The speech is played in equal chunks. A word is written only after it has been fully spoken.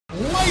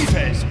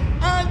Ladies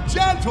and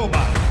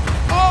gentlemen,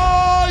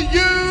 are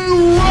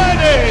you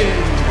ready?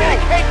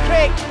 Big head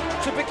kick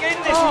to begin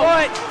this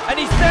fight, and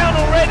he's down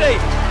already.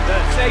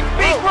 That's a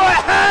big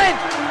right hand.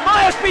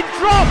 Might have been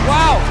dropped.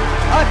 Wow,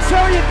 I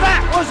tell you,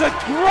 that was a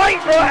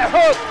great right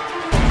hook.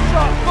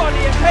 Sharp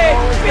body and head.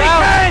 Big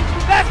hand.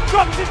 That's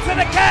dropped into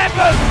the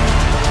canvas.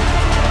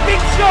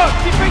 Big shot.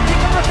 Do you think he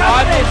can recover?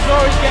 I'm not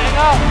sure he's getting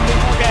up. He's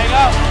not getting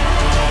up.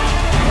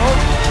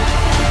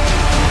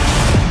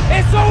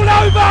 It's all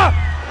over.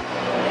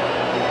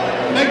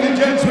 Ladies and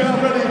gents, we are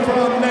ready for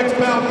our next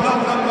bout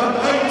number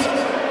 8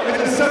 in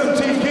the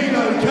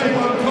 70-kilo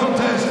K1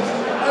 contest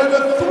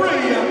over 3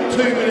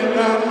 2-minute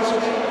rounds.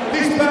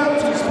 This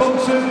bout is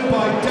sponsored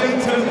by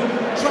Dayton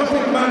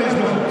Traffic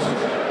Management.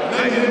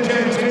 Ladies and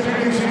gents,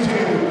 introducing to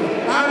you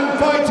and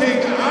fighting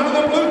out of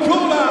the blue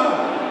corner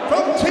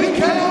from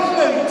TKO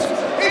Elite,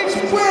 it's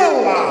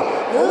Will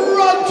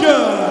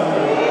Rogers.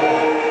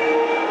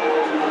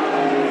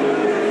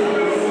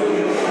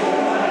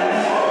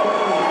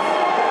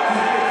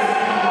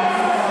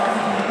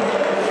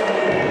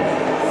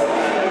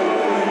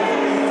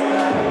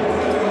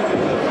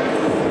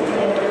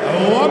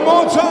 One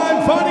more time,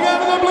 fighting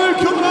out of the blue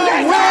corner,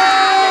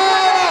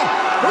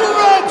 Will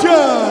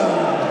Rogers!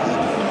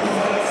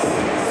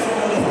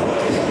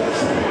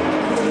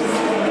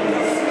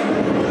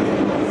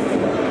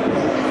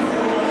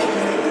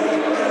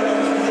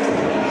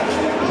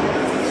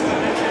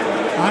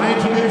 And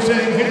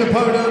introducing his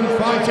opponent,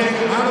 fighting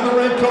out of the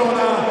red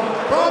corner,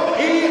 from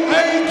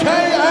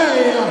EAKA,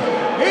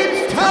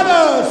 it's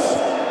Thetford,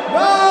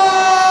 Vasiliauskas!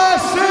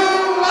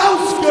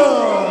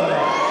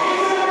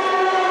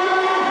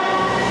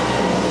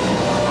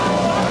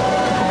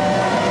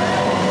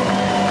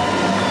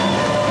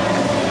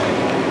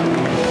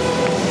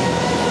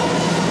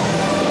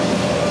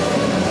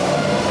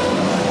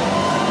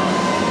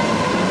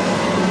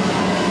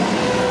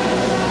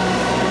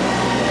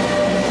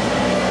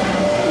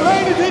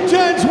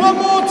 Gents, one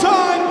more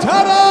time,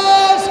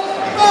 Thetford,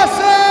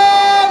 Vasiliauskas!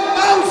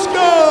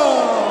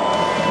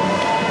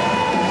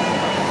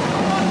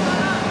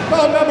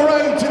 Bout number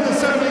 8 in the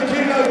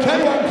 70-kilo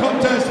K1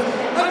 contest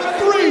and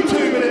 3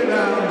 2-minute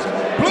rounds.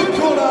 Blue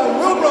corner,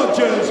 Will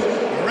Rogers.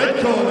 Red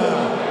corner,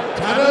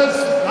 Thetford,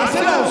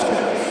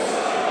 Vasiliauskas.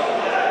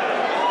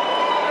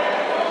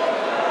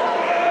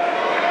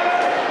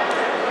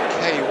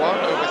 K1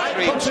 over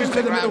 3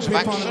 2-minute rounds of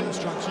action.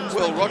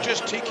 Will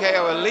Rogers,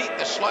 TKO Elite,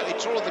 the slightly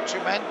taller of the two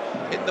men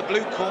in the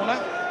blue corner.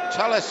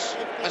 Thetford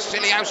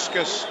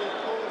Vasiliauskas,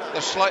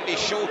 the slightly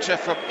shorter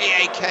from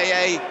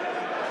EAKA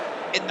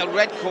in the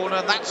red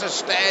corner. That's a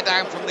stare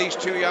down from these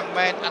two young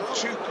men, and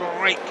two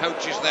great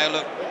coaches there.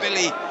 Look,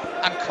 Billy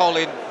and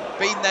Colin,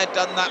 been there,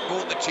 done that,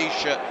 bought the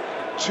t-shirt.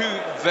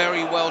 Two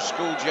very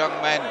well-schooled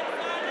young men.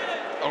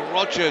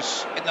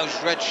 Rogers in those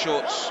red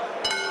shorts,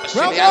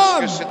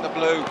 Vasiliauskas in the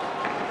blue.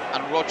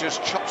 And Rogers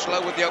chops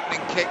low with the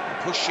opening kick,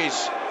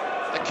 pushes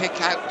the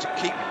kick out to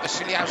keep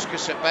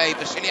Vasiliauskas at bay.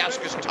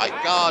 Vasiliauskas tight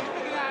guard,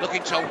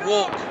 looking to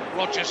walk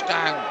Rogers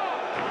down.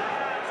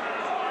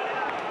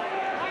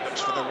 Looks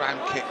for the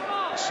round kick,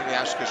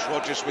 Vasiliauskas.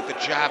 Rogers with the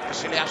jab,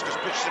 Vasiliauskas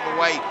pushes him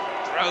away,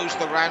 throws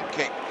the round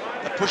kick.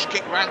 The push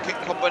kick, round kick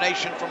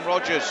combination from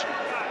Rogers.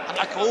 And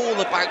like all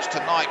the bouts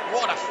tonight,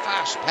 what a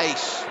fast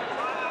pace.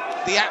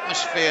 The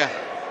atmosphere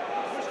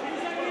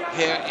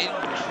here,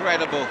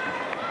 incredible.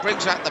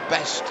 Brings out the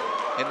best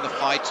in the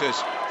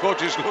fighters.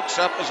 Rogers looks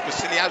up as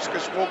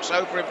Vasiliauskas walks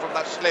over him from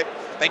that slip.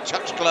 They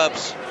touch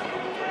gloves.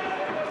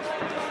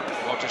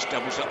 Rogers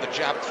doubles up the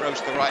jab, throws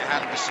the right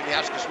hand.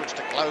 Vasiliauskas looks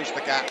to close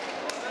the gap.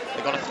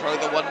 They've got to throw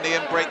the one knee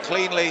and break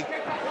cleanly.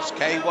 It's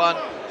K1,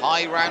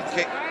 high round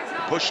kick,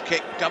 push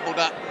kick, doubled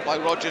up by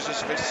Rogers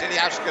as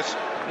Vasiliauskas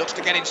looks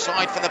to get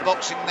inside for the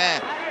boxing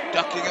there.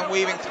 Ducking and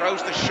weaving,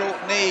 throws the short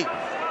knee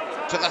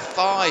to the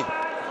thigh.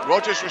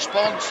 Rogers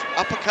responds,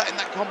 uppercut in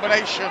that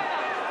combination.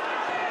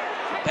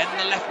 Then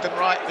the left and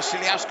right,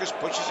 Vasiliauskas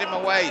pushes him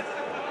away.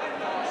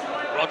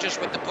 Rogers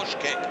with the push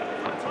kick.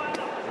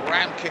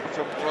 Round kick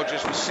from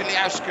Rogers,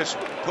 Vasiliauskas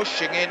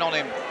pushing in on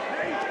him.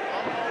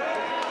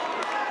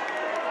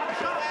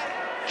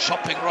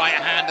 Chopping right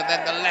hand, and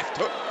then the left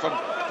hook from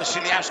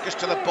Vasiliauskas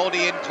to the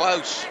body in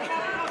close.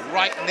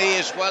 Right knee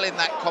as well in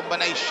that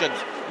combination.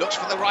 Looks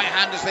for the right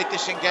hand as they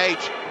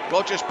disengage.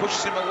 Rogers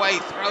pushes him away,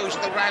 throws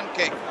the round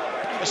kick.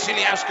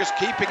 Vasiliauskas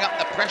keeping up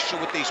the pressure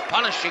with these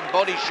punishing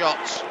body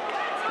shots.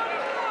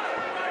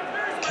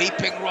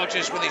 Keeping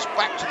Rogers with his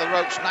back to the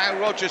ropes. Now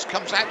Rogers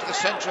comes out to the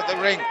centre of the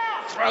ring,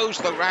 throws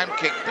the round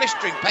kick.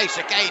 Blistering pace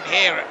again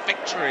here at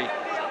Victory.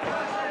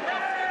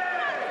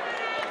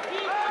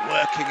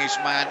 Working his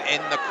man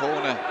in the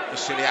corner,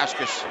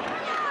 Vasiliauskas.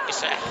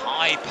 It's a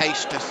high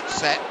pace to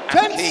set.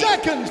 10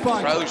 seconds,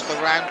 throws the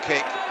round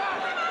kick.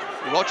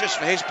 Rogers,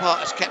 for his part,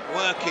 has kept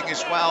working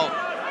as well.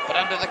 But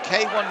under the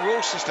K1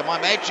 rule system,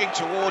 I'm edging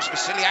towards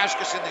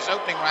Vasiliauskas in this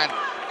opening round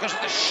because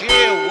of the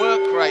sheer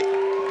work rate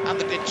and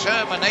the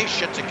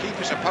determination to keep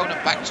his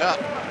opponent backed up.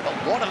 But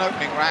what an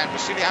opening round.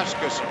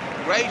 Vasiliauskas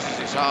raises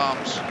his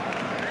arms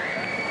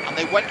and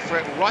they went for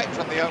it right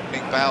from the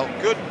opening bell.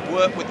 Good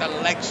work with the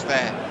legs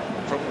there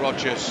from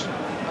Rogers.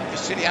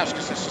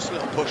 Vasiliauskas does this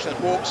little push,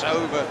 then walks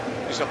over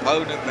his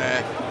opponent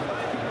there.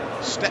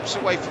 Steps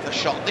away from the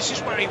shot. This is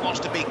where he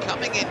wants to be,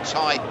 coming in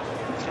tight,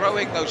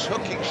 throwing those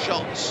hooking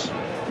shots.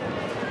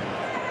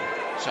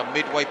 So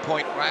midway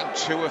point, round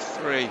 2 of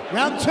 3.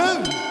 Round 2.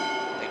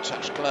 They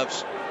touch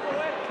gloves,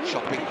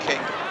 chopping kick.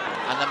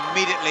 And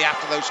immediately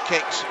after those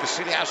kicks,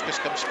 Vasiliauskas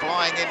comes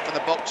flying in for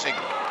the boxing.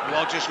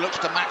 Rogers looks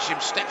to match him,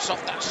 steps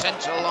off that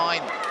centre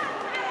line,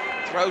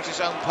 throws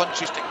his own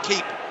punches to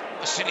keep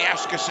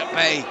Vasiliauskas at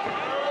bay.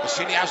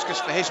 Vasiliauskas,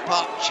 for his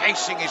part,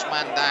 chasing his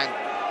man down.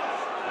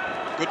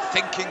 Good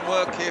thinking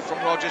work here from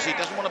Rogers. He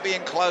doesn't want to be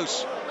in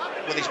close,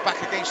 with his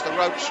back against the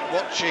ropes,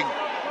 watching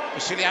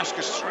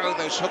Vasiliauskas throw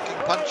those hooking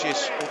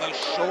punches or those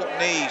short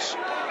knees.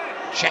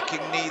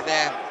 Checking knee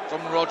there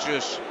from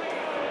Rogers.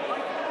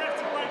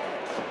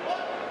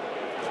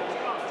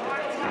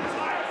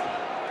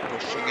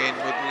 Pushing in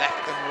with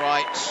left and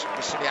right.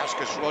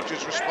 Vasiliauskas,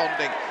 Rogers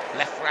responding.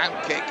 Left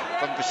round kick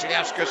from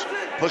Vasiliauskas.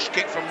 Push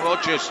kick from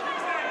Rogers.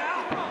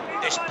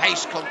 This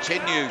pace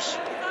continues.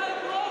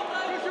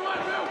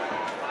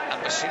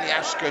 And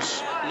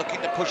Vasiliauskas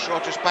looking to push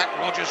Rogers back.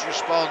 Rogers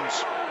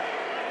responds.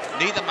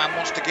 Neither man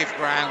wants to give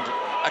ground.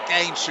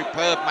 Again,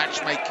 superb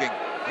matchmaking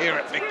here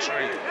at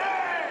Victory.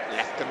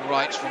 Left and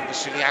rights from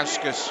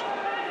Vasiliauskas.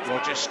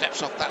 Rogers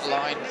steps off that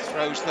line,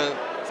 throws the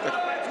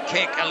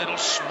kick. A little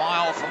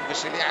smile from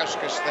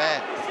Vasiliauskas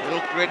there. A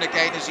little grin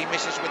again as he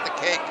misses with the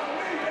kick.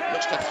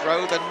 Looks to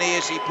throw the knee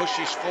as he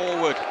pushes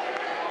forward.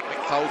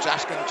 Mick Folds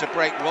asking him to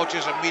break.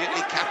 Rogers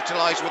immediately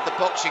capitalised with the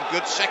boxing.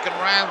 Good second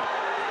round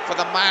for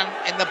the man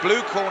in the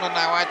blue corner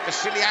now. I had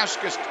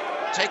Vasiliauskas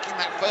taking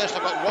that first.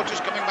 I've got Rogers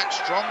coming back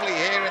strongly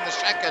here in the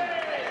second.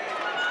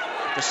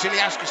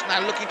 Vasiliauskas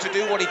now looking to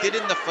do what he did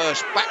in the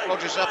first. Back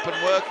Rogers up and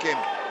work him.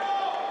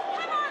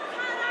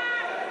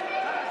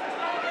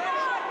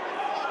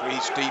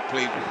 Breathes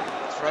deeply.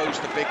 Throws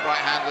the big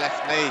right hand,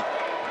 left knee.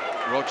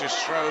 Rogers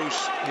throws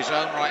his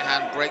own right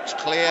hand, breaks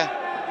clear.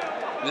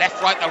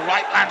 Left, right, the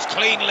right lands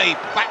cleanly.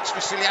 Backs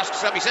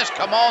Vasiliauskas up. He says,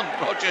 come on,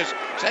 Rogers.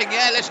 Saying,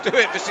 yeah, let's do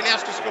it.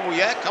 Vasiliauskas goes, well,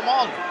 yeah, come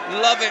on.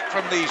 Love it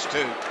from these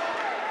two.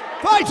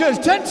 Fighters,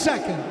 10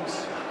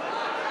 seconds.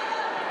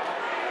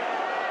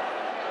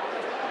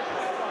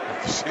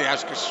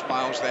 Vasiliauskas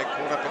smiles there,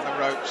 caught up in the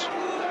ropes.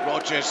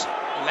 Rogers,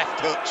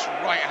 left hooks,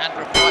 right hand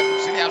reply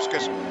from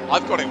Vasiliauskas.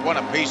 I've got it one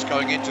apiece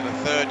going into the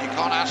third. You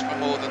can't ask for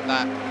more than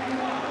that.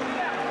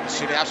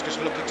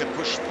 Vasiliauskas looking to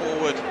push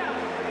forward.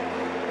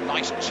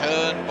 Nice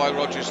turn by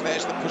Rogers.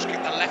 There's the push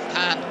kick, the left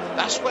hand.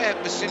 That's where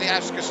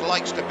Vasiliauskas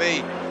likes to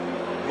be.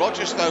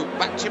 Rogers, though,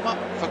 backed him up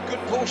for good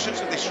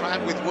portions of this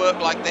round with work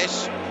like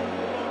this.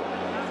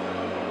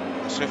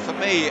 So for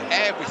me,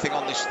 everything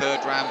on this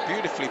third round,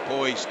 beautifully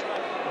poised.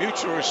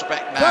 Mutual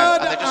respect now,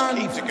 and they're just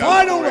keen to go.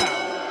 Final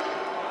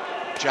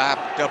round. Jab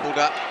doubled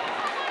up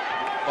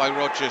by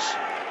Rogers.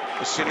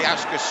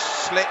 Vasiliauskas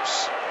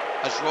slips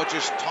as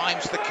Rogers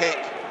times the kick.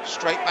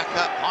 Straight back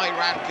up, high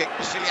round kick.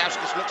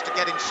 Vasiliauskas looks to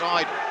get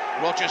inside.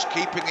 Rogers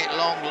keeping it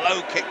long.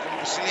 Low kick from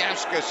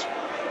Vasiliauskas.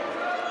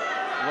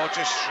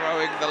 Rogers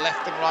throwing the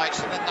left and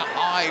rights, and then the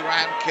high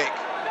round kick.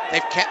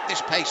 They've kept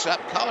this pace up.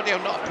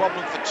 Cardio not a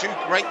problem for two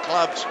great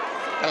clubs.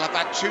 They'll have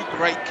had two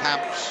great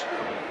camps.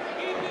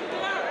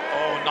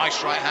 Oh,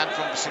 nice right hand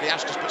from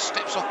Vasiliauskas, but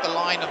steps off the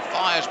line and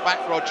fires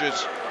back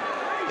Rogers.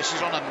 This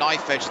is on a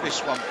knife edge, this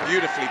one,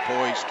 beautifully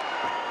poised.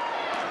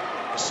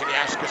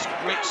 Vasiliauskas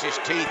grits his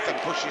teeth and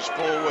pushes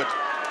forward,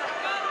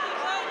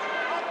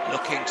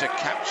 looking to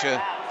capture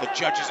the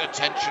judge's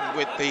attention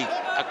with the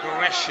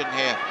aggression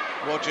here.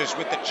 Rogers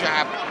with the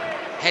jab,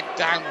 head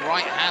down,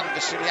 right hand,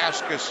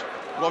 Vasiliauskas.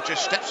 Rogers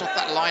steps off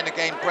that line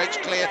again, breaks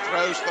clear,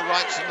 throws the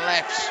rights and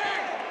lefts.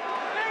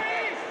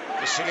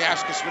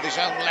 Vasiliauskas with his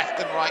own left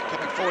and right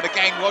coming forward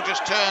again. Rogers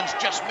turns,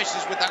 just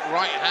misses with that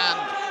right hand.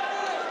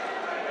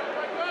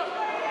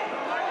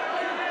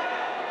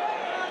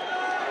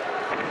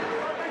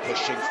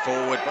 Pushing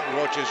forward, but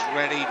Rogers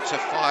ready to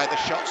fire the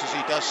shots as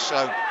he does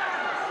so.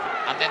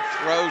 And then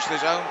throws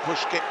his own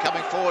push kick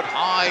coming forward,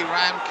 high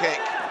round kick.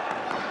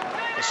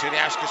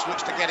 Vasiliauskas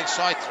looks to get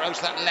inside,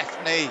 throws that left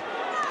knee.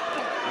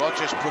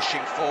 Rogers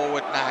pushing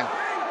forward now.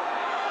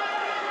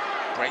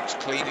 Breaks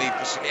cleanly,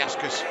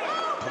 Vasiliauskas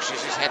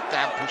pushes his head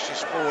down, pushes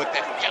forward.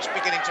 They're just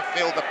beginning to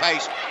feel the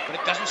pace, but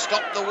it doesn't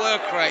stop the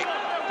work rate.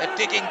 They're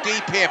digging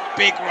deep here.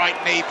 Big right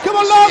knee. Come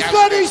on, last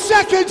 30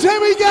 seconds. Here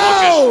we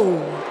go.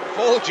 Rogers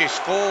forges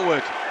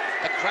forward.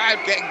 The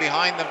crowd getting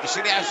behind them.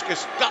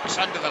 Vasiliauskas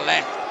ducks under the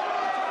left.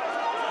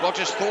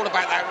 Rogers thought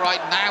about that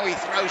right. Now he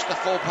throws the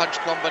four-punch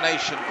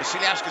combination.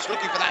 Vasiliauskas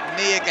looking for that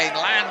knee again.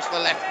 Lands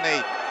the left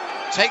knee.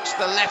 Takes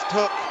the left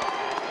hook.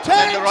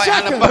 And the right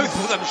hand. And both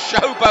of them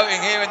showboating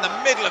here in the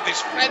middle of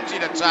this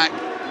frenzied attack.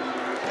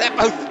 They're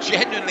both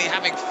genuinely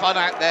having fun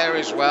out there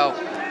as well.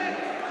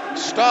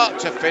 Start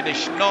to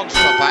finish,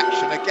 non-stop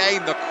action.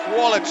 Again, the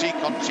quality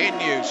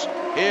continues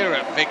here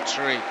at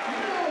Victory.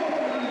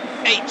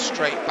 8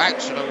 straight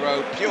bouts in a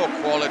row, pure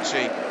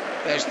quality.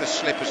 There's the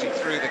slip as he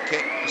threw the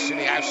kick,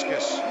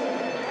 Vasiliauskas.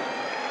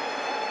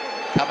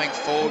 coming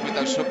forward with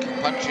those hooking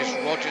punches.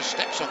 Rogers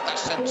steps off that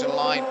centre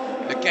line,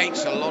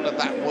 negates a lot of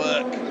that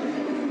work.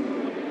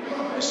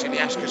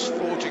 Vasiliauskas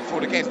forging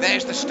forward again.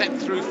 There's the step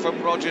through from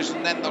Rogers,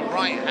 and then the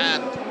right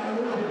hand.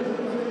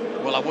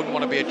 Well, I wouldn't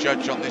want to be a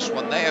judge on this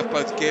one. They have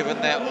both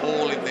given their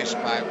all in this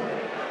bout.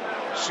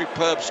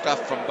 Superb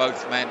stuff from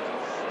both men.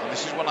 And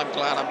this is what I'm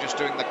glad I'm just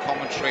doing the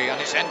commentary, and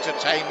it's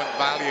entertainment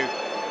value.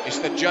 It's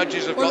the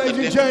judges have got the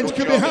difficult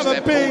job as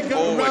they're pulled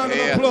forward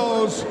here.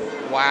 Applause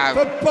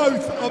for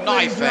both of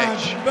these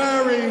lads.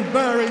 Very,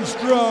 very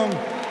strong.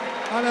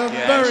 And a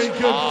very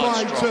good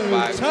fight too.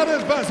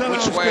 Vasiliauskas.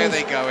 Which way are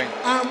they going?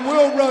 And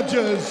Will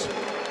Rogers.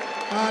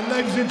 And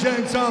ladies and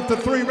gents, after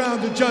 3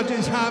 rounds, the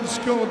judges have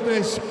scored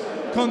this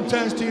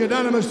contest a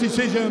unanimous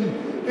decision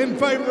in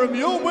favour of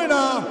your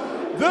winner,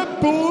 the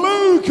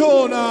blue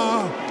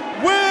corner,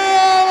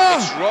 Will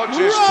It's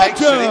Rogers.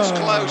 Takes it, it's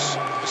close.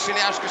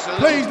 Vasiliauskas a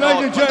little Please,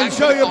 ladies and gents,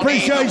 show your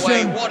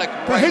appreciation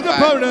for his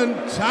opponent,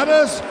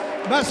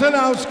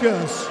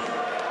 Vasiliauskas.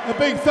 A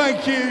big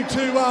thank you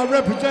to our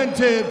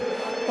representative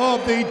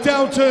of the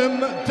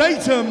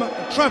Datum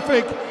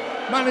Traffic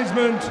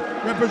Management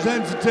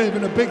representative,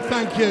 and a big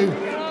thank you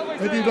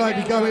if you'd like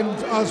to go in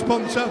our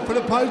sponsor for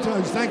the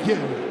photos. Thank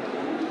you.